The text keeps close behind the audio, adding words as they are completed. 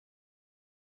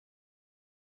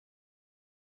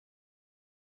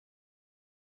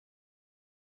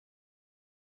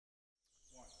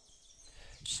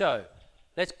So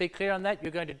let's be clear on that.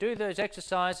 You're going to do those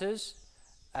exercises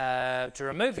to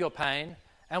remove your pain,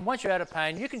 and once you're out of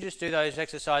pain, you can just do those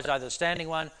exercises, either the standing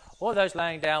one or those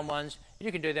laying down ones.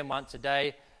 You can do them once a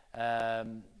day, 3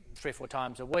 or 4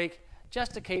 times a week,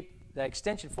 just to keep the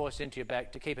extension force into your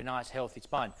back, to keep a nice healthy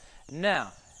spine.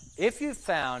 Now, if you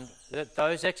found that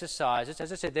those exercises,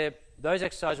 as I said, those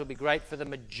exercises will be great for the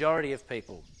majority of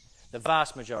people, the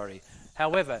vast majority.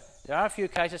 However, there are a few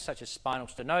cases such as spinal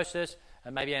stenosis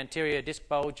and maybe anterior disc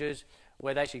bulges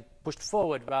where they actually pushed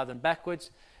forward rather than backwards.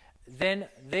 Then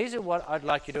these are what I'd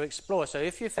like you to explore. So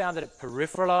if you found that it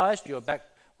peripheralized, your back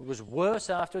was worse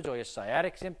afterwards, or your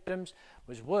sciatic symptoms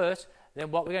was worse, then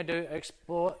what we're going to do is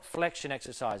explore flexion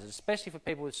exercises, especially for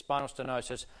people with spinal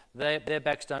stenosis. Their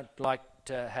backs don't like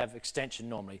to have extension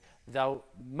normally. They'll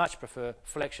much prefer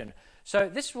flexion. So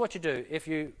this is what you do if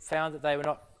you found that they were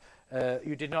not,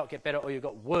 you did not get better, or you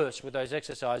got worse with those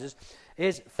exercises,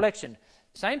 is flexion.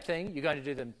 Same thing, you're going to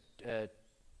do them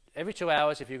every 2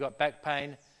 hours if you've got back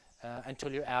pain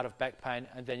until you're out of back pain,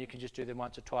 and then you can just do them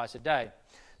once or twice a day.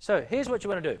 So here's what you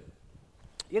want to do.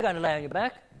 You're going to lay on your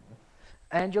back,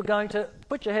 and you're going to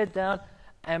put your head down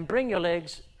and bring your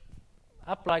legs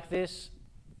up like this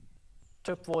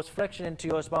to force flexion into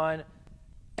your spine,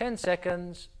 10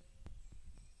 seconds,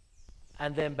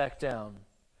 and then back down.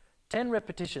 10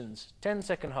 repetitions,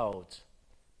 10-second holds,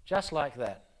 just like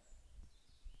that.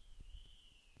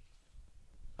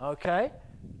 Okay,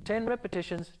 10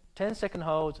 repetitions, 10-second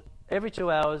holds, every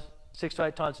 2 hours, 6 to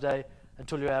 8 times a day,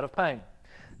 until you're out of pain.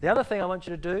 The other thing I want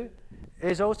you to do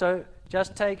is also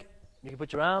just take, you can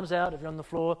put your arms out if you're on the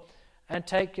floor, and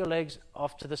take your legs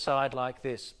off to the side like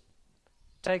this.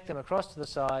 Take them across to the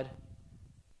side,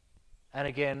 and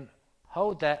again,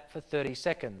 hold that for 30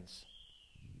 seconds.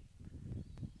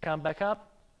 Come back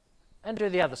up, and do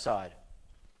the other side.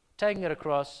 Taking it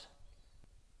across,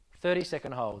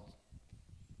 30-second hold.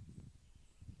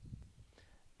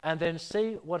 And then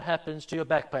see what happens to your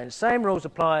back pain. Same rules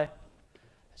apply.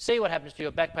 See what happens to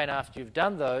your back pain after you've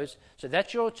done those. So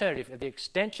that's your alternative. If the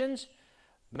extensions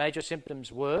made your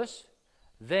symptoms worse,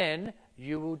 then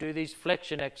you will do these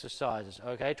flexion exercises,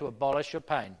 okay, to abolish your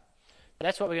pain.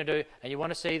 That's what we're going to do, and you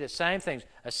want to see the same things,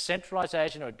 a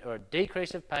centralization or a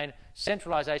decrease of pain,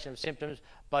 centralization of symptoms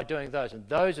by doing those. And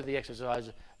those are the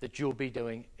exercises that you'll be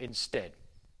doing instead.